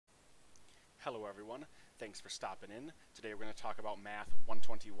Hello everyone, thanks for stopping in. Today we're going to talk about Math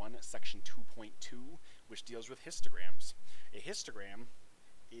 121, section 2.2, which deals with histograms. A histogram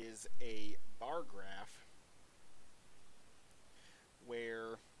is a bar graph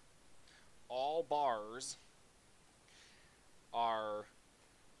where all bars are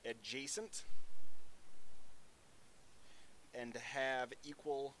adjacent and have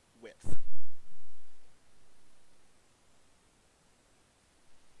equal width.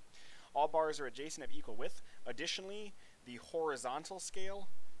 All bars are adjacent of equal width. Additionally, the horizontal scale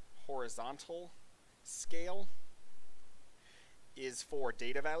is for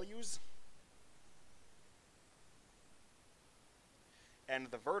data values, and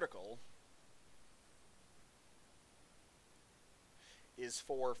the vertical is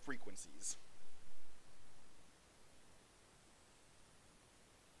for frequencies.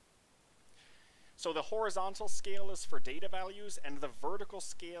 So the horizontal scale is for data values, and the vertical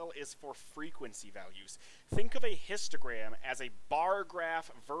scale is for frequency values. Think of a histogram as a bar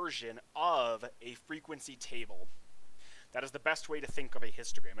graph version of a frequency table. That is the best way to think of a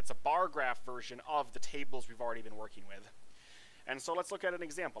histogram. It's a bar graph version of the tables we've already been working with. And so let's look at an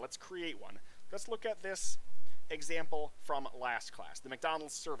example. Let's create one. Let's look at this example from last class, the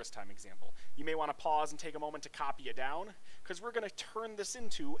McDonald's service time example. You may want to pause and take a moment to copy it down, because we're going to turn this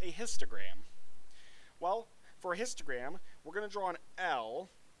into a histogram. Well, for a histogram, we're going to draw an L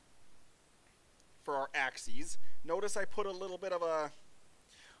for our axes. Notice I put a little bit of a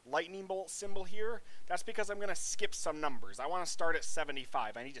lightning bolt symbol here. That's because I'm going to skip some numbers. I want to start at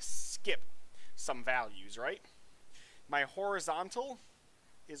 75. I need to skip some values, right? My horizontal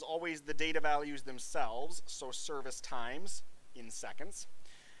is always the data values themselves, so service times in seconds.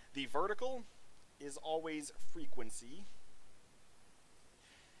 The vertical is always frequency.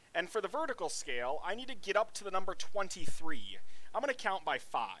 And for the vertical scale, I need to get up to the number 23. I'm going to count by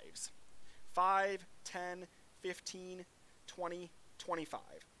fives. 5, 10, 15, 20, 25.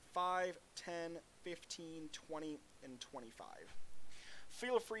 5, 10, 15, 20, and 25.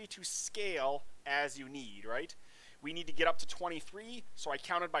 Feel free to scale as you need, right? We need to get up to 23, so I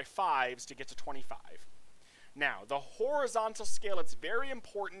counted by fives to get to 25. Now, the horizontal scale, it's very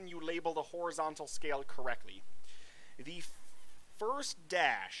important you label the horizontal scale correctly. The first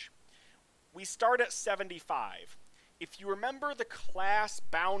dash, we start at 75. If you remember the class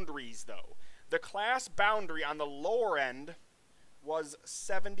boundaries, though, the class boundary on the lower end was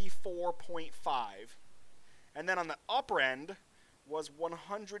 74.5. And then on the upper end was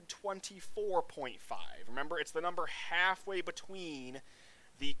 124.5. Remember, it's the number halfway between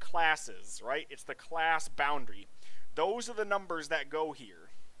the classes, right? It's the class boundary. Those are the numbers that go here.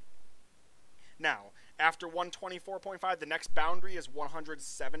 Now, after 124.5, the next boundary is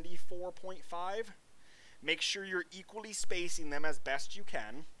 174.5. Make sure you're equally spacing them as best you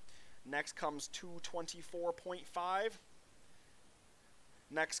can. Next comes 224.5.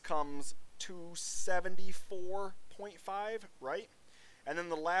 Next comes 274.5, right? And then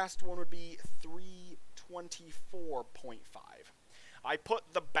the last one would be 324.5. I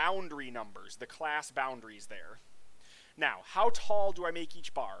put the boundary numbers, the class boundaries there. Now, how tall do I make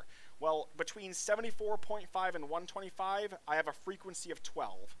each bar? Well, between 74.5 and 125, I have a frequency of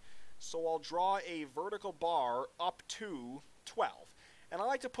 12. So I'll draw a vertical bar up to 12. And I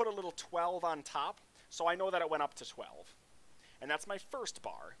like to put a little 12 on top, so I know that it went up to 12. And that's my first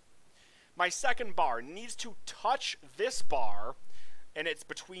bar. My second bar needs to touch this bar, and it's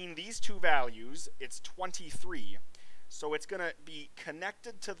between these two values. It's 23. So it's going to be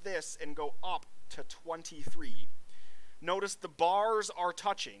connected to this and go up to 23. Notice the bars are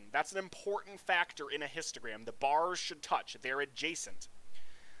touching. That's an important factor in a histogram. The bars should touch. They're adjacent.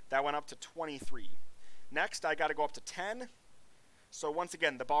 That went up to 23. Next, I got to go up to 10. So once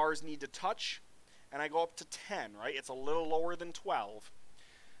again, the bars need to touch, and I go up to 10, right? It's a little lower than 12.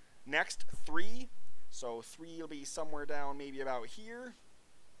 Next, 3. So 3 will be somewhere down maybe about here.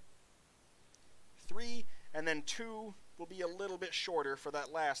 3, and then 2 will be a little bit shorter for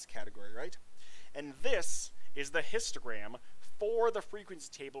that last category, right? And this is the histogram for the frequency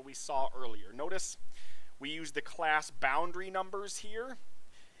table we saw earlier. Notice we used the class boundary numbers here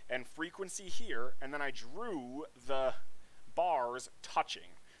and frequency here, and then I drew the bars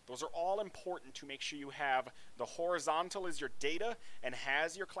touching. Those are all important to make sure you have the horizontal is your data and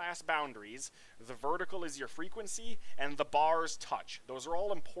has your class boundaries, the vertical is your frequency, and the bars touch. Those are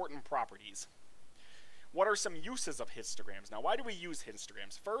all important properties. What are some uses of histograms? Now, why do we use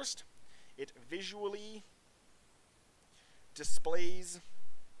histograms? First, it visually displays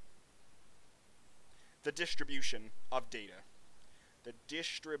the distribution of data. The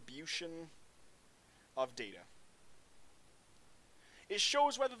distribution of data. It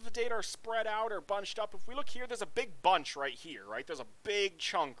shows whether the data are spread out or bunched up. If we look here, there's a big bunch right here, right? There's a big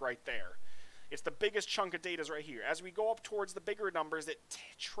chunk right there. It's the biggest chunk of data is right here. As we go up towards the bigger numbers, it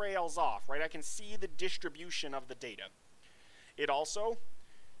trails off, right? I can see the distribution of the data. It also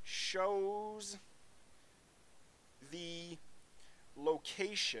shows the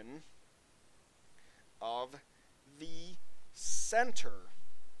location of the center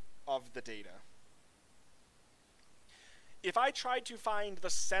of the data. If I tried to find the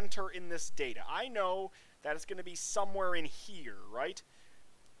center in this data, I know that it's going to be somewhere in here, right?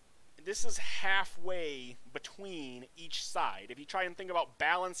 This is halfway between each side. If you try and think about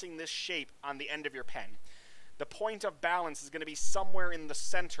balancing this shape on the end of your pen, the point of balance is going to be somewhere in the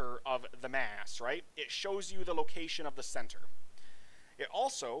center of the mass, right? It shows you the location of the center. It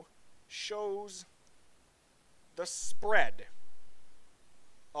also shows the spread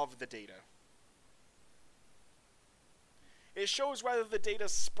of the data. It shows whether the data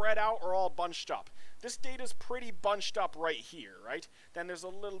is spread out or all bunched up. This data is pretty bunched up right here, right? Then there's a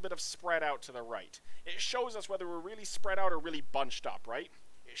little bit of spread out to the right. It shows us whether we're really spread out or really bunched up, right?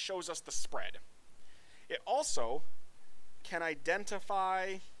 It shows us the spread. It also can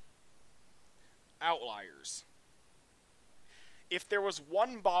identify outliers. If there was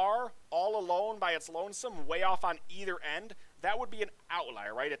one bar all alone by its lonesome, way off on either end, that would be an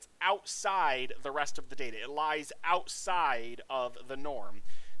outlier, right? It's outside the rest of the data. It lies outside of the norm.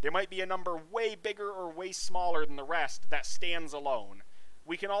 There might be a number way bigger or way smaller than the rest that stands alone.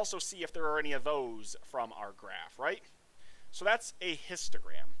 We can also see if there are any of those from our graph, right? So that's a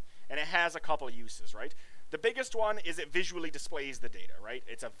histogram, and it has a couple uses, right? The biggest one is it visually displays the data, right?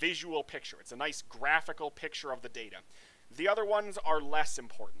 It's a visual picture. It's a nice graphical picture of the data. The other ones are less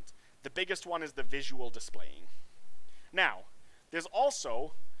important. The biggest one is the visual displaying. Now, there's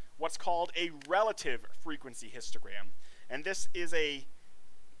also what's called a relative frequency histogram. And this is a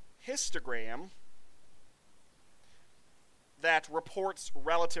histogram that reports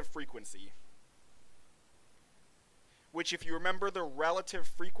relative frequency. Which, if you remember, the relative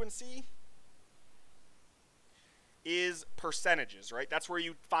frequency is percentages, right? That's where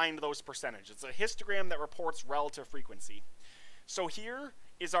you find those percentages. It's a histogram that reports relative frequency. So here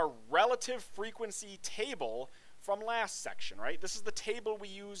is our relative frequency table from last section, right? This is the table we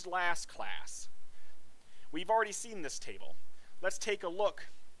used last class. We've already seen this table. Let's take a look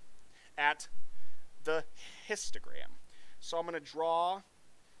at the histogram. So I'm going to draw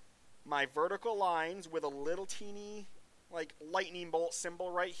my vertical lines with a little teeny, like, lightning bolt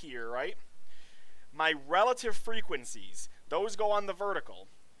symbol right here, right? My relative frequencies, those go on the vertical.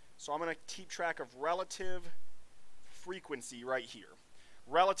 So I'm going to keep track of relative frequency right here.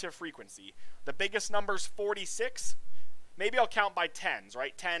 Relative frequency. The biggest number's 46. Maybe I'll count by tens,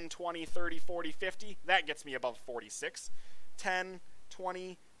 right? 10, 20, 30, 40, 50. That gets me above 46. 10,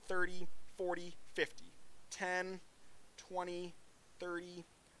 20, 30, 40, 50. 10, 20, 30,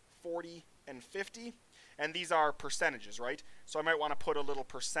 40, and 50. And these are percentages, right? So I might want to put a little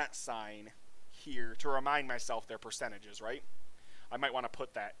percent sign here to remind myself they're percentages, right? I might want to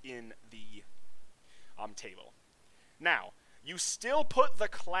put that in the table. Now, you still put the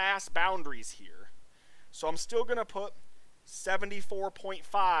class boundaries here. So I'm still going to put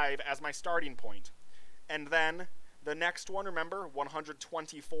 74.5 as my starting point. And then the next one, remember,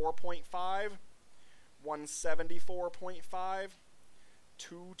 124.5, 174.5,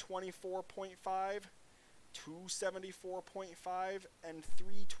 224.5, 274.5, and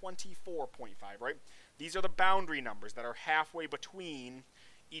 324.5, right? These are the boundary numbers that are halfway between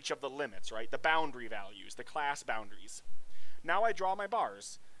each of the limits, right? The boundary values, the class boundaries. Now I draw my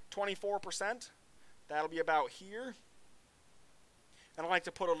bars. 24%, that'll be about here. And I like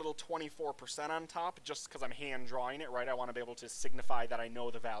to put a little 24% on top just because I'm hand drawing it, right? I want to be able to signify that I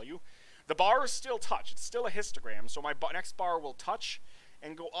know the value. The bars still touch. It's still a histogram, so my next bar will touch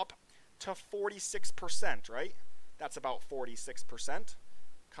and go up to 46%, right? That's about 46%.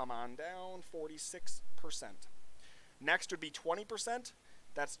 Come on down, 46%. Next would be 20%.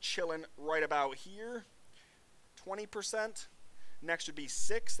 That's chilling right about here. 20%. Next would be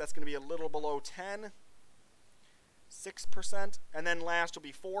 6. That's going to be a little below 10. 6%. And then last will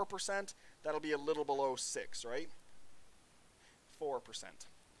be 4%. That'll be a little below 6, right? 4%.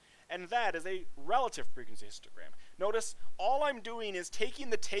 And that is a relative frequency histogram. Notice all I'm doing is taking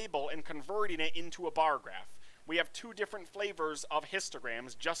the table and converting it into a bar graph. We have two different flavors of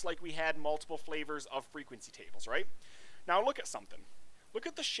histograms, just like we had multiple flavors of frequency tables, right? Now look at something. Look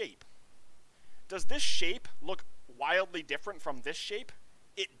at the shape. Does this shape look wildly different from this shape?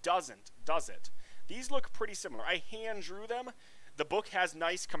 It doesn't, does it? These look pretty similar. I hand drew them. The book has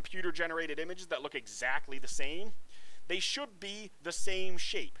nice computer-generated images that look exactly the same. They should be the same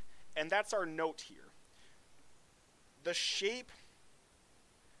shape. And that's our note here. The shape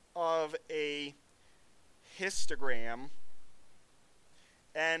of a histogram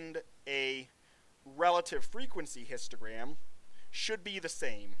and a relative frequency histogram should be the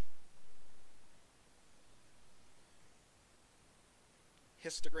same.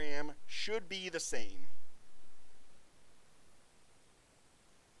 Histogram should be the same.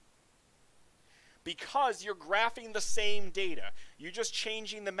 Because you're graphing the same data. You're just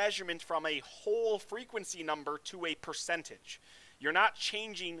changing the measurement from a whole frequency number to a percentage. You're not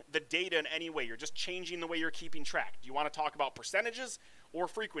changing the data in any way. You're just changing the way you're keeping track. Do you want to talk about percentages or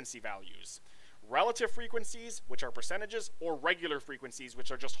frequency values? Relative frequencies, which are percentages, or regular frequencies,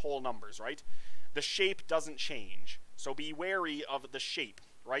 which are just whole numbers, right? The shape doesn't change. So be wary of the shape,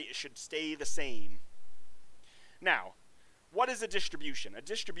 right? It should stay the same. Now, what is a distribution? A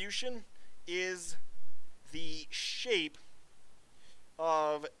distribution is the shape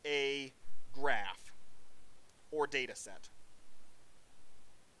of a graph or data set.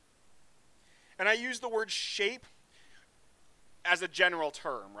 And I use the word shape as a general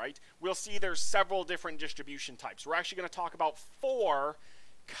term, right? We'll see there's several different distribution types. We're actually going to talk about 4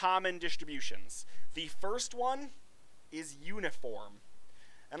 common distributions. The first one is uniform.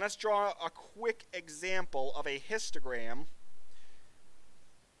 And let's draw a quick example of a histogram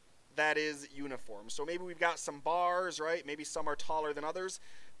that is uniform. So maybe we've got some bars, right? Maybe some are taller than others,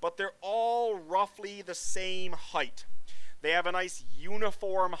 but they're all roughly the same height. They have a nice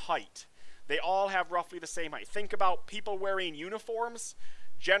uniform height. They all have roughly the same height. Think about people wearing uniforms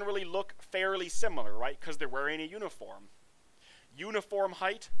generally look fairly similar, right? Because they're wearing a uniform. Uniform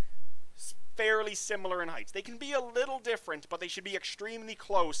height, fairly similar in heights. They can be a little different, but they should be extremely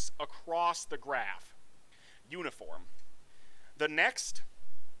close across the graph. Uniform. The next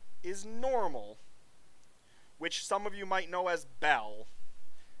is normal, which some of you might know as bell.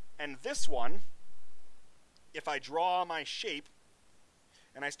 And this one, if I draw my shape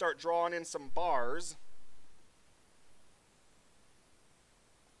and I start drawing in some bars,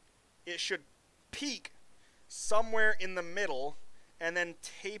 it should peak somewhere in the middle and then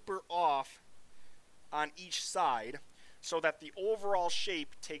taper off on each side so that the overall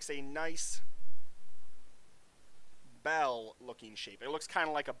shape takes a nice bell looking shape. It looks kind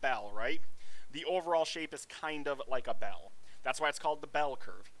of like a bell, right? The overall shape is kind of like a bell. That's why it's called the bell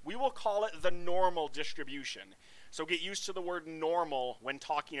curve. We will call it the normal distribution. So get used to the word normal when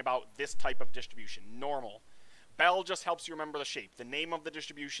talking about this type of distribution. Normal. Bell just helps you remember the shape. The name of the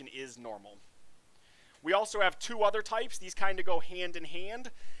distribution is normal. We also have 2 other types. These kind of go hand in hand,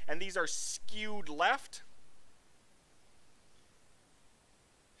 and these are skewed left.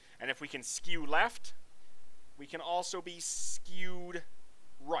 And if we can skew left, we can also be skewed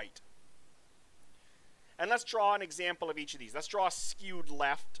right. And let's draw an example of each of these. Let's draw skewed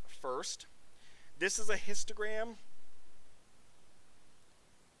left first. This is a histogram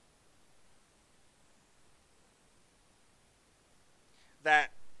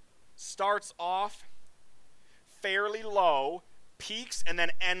that starts off fairly low, peaks, and then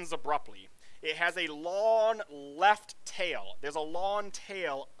ends abruptly. It has a long left tail. There's a long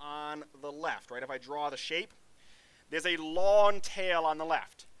tail on the left, right? If I draw the shape, there's a long tail on the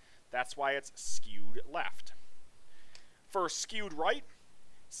left. That's why it's skewed left. For skewed right,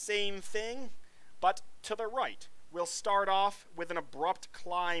 same thing, but to the right. We'll start off with an abrupt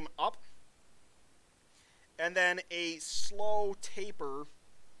climb up, and then a slow taper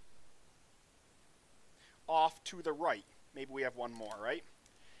off to the right. Maybe we have one more, right?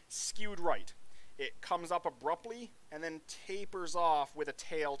 Skewed right. It comes up abruptly and then tapers off with a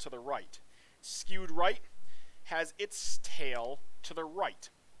tail to the right. Skewed right has its tail to the right.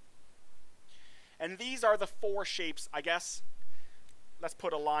 And these are the 4 shapes, I guess. Let's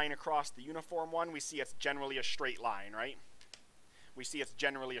put a line across the uniform one. We see it's generally a straight line, right? We see it's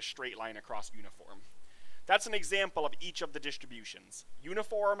generally a straight line across uniform. That's an example of each of the distributions.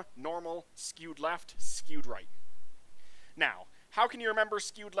 Uniform, normal, skewed left, skewed right. Now, how can you remember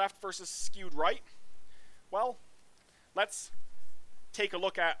skewed left versus skewed right? Well, let's take a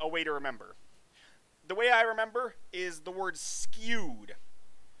look at a way to remember. The way I remember is the word skewed.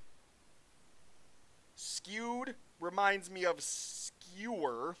 Skewed reminds me of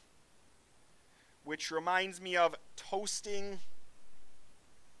skewer, which reminds me of toasting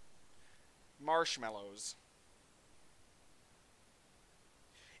marshmallows.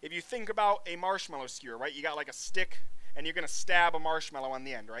 If you think about a marshmallow skewer, right, you got like a stick and you're going to stab a marshmallow on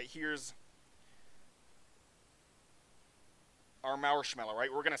the end, right? Here's our marshmallow,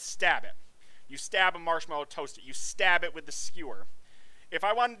 right? We're going to stab it. You stab a marshmallow, toast it. You stab it with the skewer. If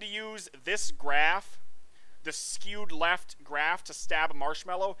I wanted to use this graph the skewed left graph to stab a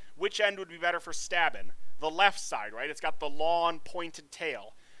marshmallow, which end would be better for stabbing? The left side, right? It's got the long pointed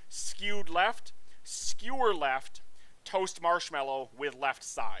tail. Skewed left, skewer left, toast marshmallow with left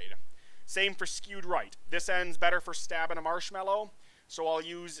side. Same for skewed right. This end's better for stabbing a marshmallow, so I'll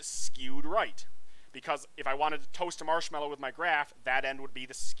use skewed right. Because if I wanted to toast a marshmallow with my graph, that end would be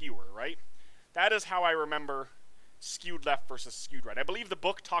the skewer, right? That is how I remember skewed left versus skewed right. I believe the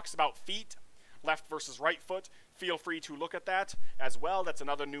book talks about feet, left versus right foot. Feel free to look at that as well. That's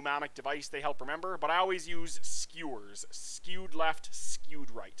another mnemonic device they help remember. But I always use skewers. Skewed left,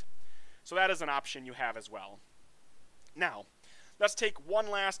 skewed right. So that is an option you have as well. Now, let's take one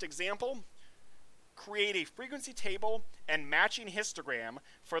last example. Create a frequency table and matching histogram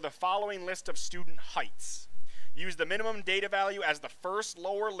for the following list of student heights. Use the minimum data value as the first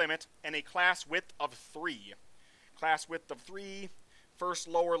lower limit and a class width of 3. Class width of 3, first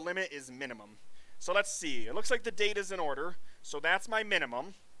lower limit is minimum. So let's see. It looks like the data's in order. So that's my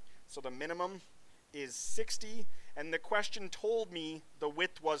minimum. So the minimum is 60, and the question told me the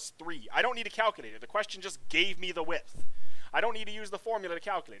width was 3. I don't need a calculator. The question just gave me the width. I don't need to use the formula to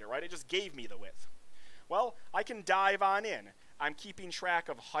calculate it, right? It just gave me the width. Well, I can dive on in. I'm keeping track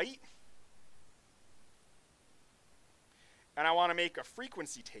of height. And I want to make a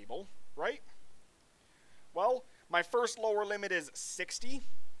frequency table, right? Well, my first lower limit is 60.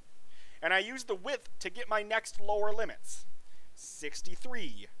 And I use the width to get my next lower limits.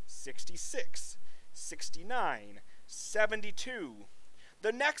 63, 66, 69, 72.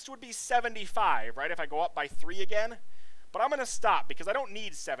 The next would be 75, right, if I go up by 3 again. But I'm going to stop because I don't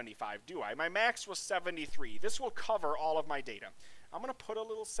need 75, do I? My max was 73. This will cover all of my data. I'm going to put a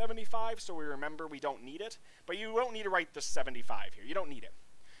little 75 so we remember we don't need it. But you don't need to write the 75 here. You don't need it.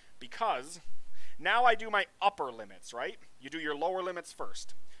 Because now I do my upper limits, right? You do your lower limits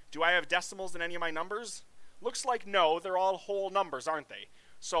first. Do I have decimals in any of my numbers? Looks like no. They're all whole numbers, aren't they?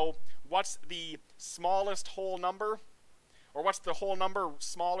 So what's the smallest whole number? Or what's the whole number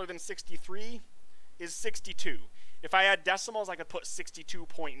smaller than 63? Is 62. If I had decimals, I could put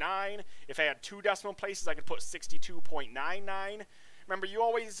 62.9. If I had 2 decimal places, I could put 62.99. Remember, you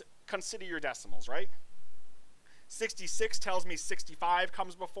always consider your decimals, right? 66 tells me 65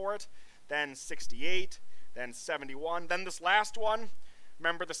 comes before it, then 68, then 71. Then this last one,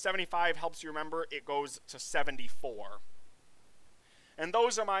 remember the 75 helps you remember it goes to 74. And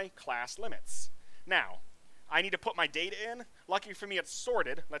those are my class limits. Now, I need to put my data in. Lucky for me, it's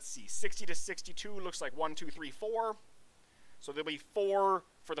sorted. Let's see, 60 to 62 looks like 1, 2, 3, 4. So there'll be 4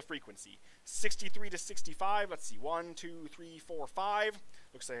 for the frequency. 63 to 65, let's see, 1, 2, 3, 4, 5.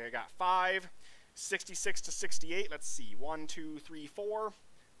 Looks like I got 5. 66 to 68, let's see, 1, 2, 3, 4.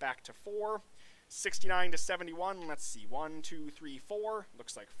 Back to 4. 69 to 71, let's see, 1, 2, 3, 4.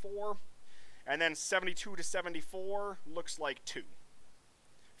 Looks like 4. And then 72 to 74 looks like 2.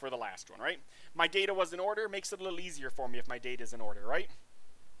 For the last one, right? My data was in order, makes it a little easier for me if my data is in order, right?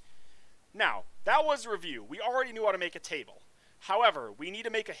 Now, that was review. We already knew how to make a table. However, we need to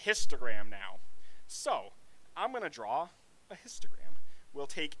make a histogram now. So, I'm going to draw a histogram. We'll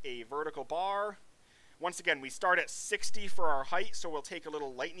take a vertical bar. Once again, we start at 60 for our height, so we'll take a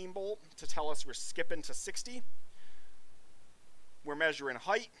little lightning bolt to tell us we're skipping to 60. We're measuring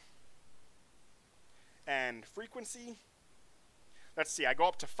height and frequency. Let's see, I go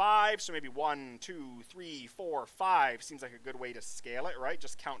up to 5, so maybe 1, 2, 3, 4, 5 seems like a good way to scale it, right?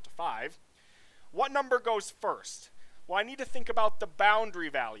 Just count to 5. What number goes first? Well, I need to think about the boundary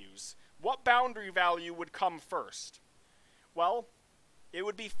values. What boundary value would come first? Well, it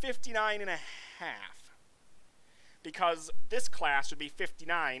would be 59 and a half. Because this class would be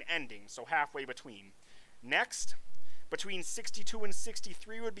 59 ending, so halfway between. Next, between 62 and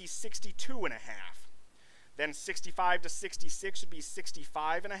 63 would be 62 and a half. Then 65 to 66 would be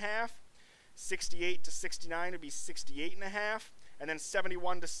 65 and a half. 68 to 69 would be 68 and a half. And then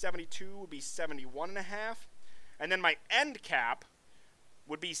 71 to 72 would be 71 and a half. And then my end cap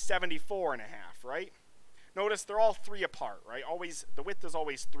would be 74 and a half, right? Notice they're all 3 apart, right? Always, the width is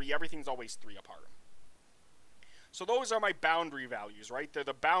always 3. Everything's always 3 apart. So those are my boundary values, right? They're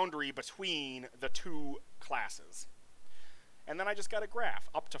the boundary between the 2 classes. And then I just got a graph.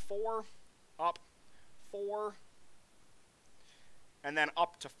 Up to 4, up, 4, and then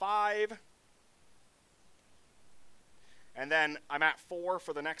up to 5, and then I'm at 4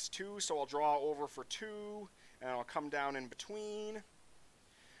 for the next 2, so I'll draw over for 2, and I'll come down in between.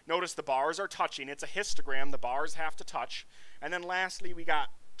 Notice the bars are touching. It's a histogram. The bars have to touch. And then lastly, we got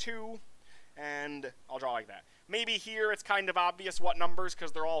 2, and I'll draw like that. Maybe here it's kind of obvious what numbers,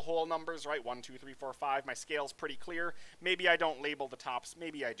 because they're all whole numbers, right? 1, 2, 3, 4, 5. My scale's pretty clear. Maybe I don't label the tops.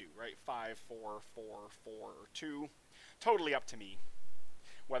 Maybe I do, right? 5, 4, 4, 4, or 2. Totally up to me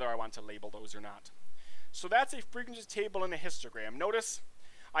whether I want to label those or not. So that's a frequency table and a histogram. Notice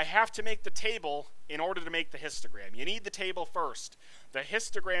I have to make the table in order to make the histogram. You need the table first. The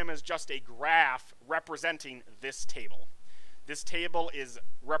histogram is just a graph representing this table. This table is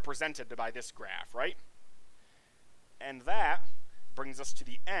represented by this graph, right? And that brings us to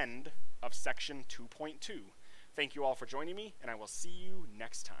the end of section 2.2. Thank you all for joining me, and I will see you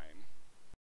next time.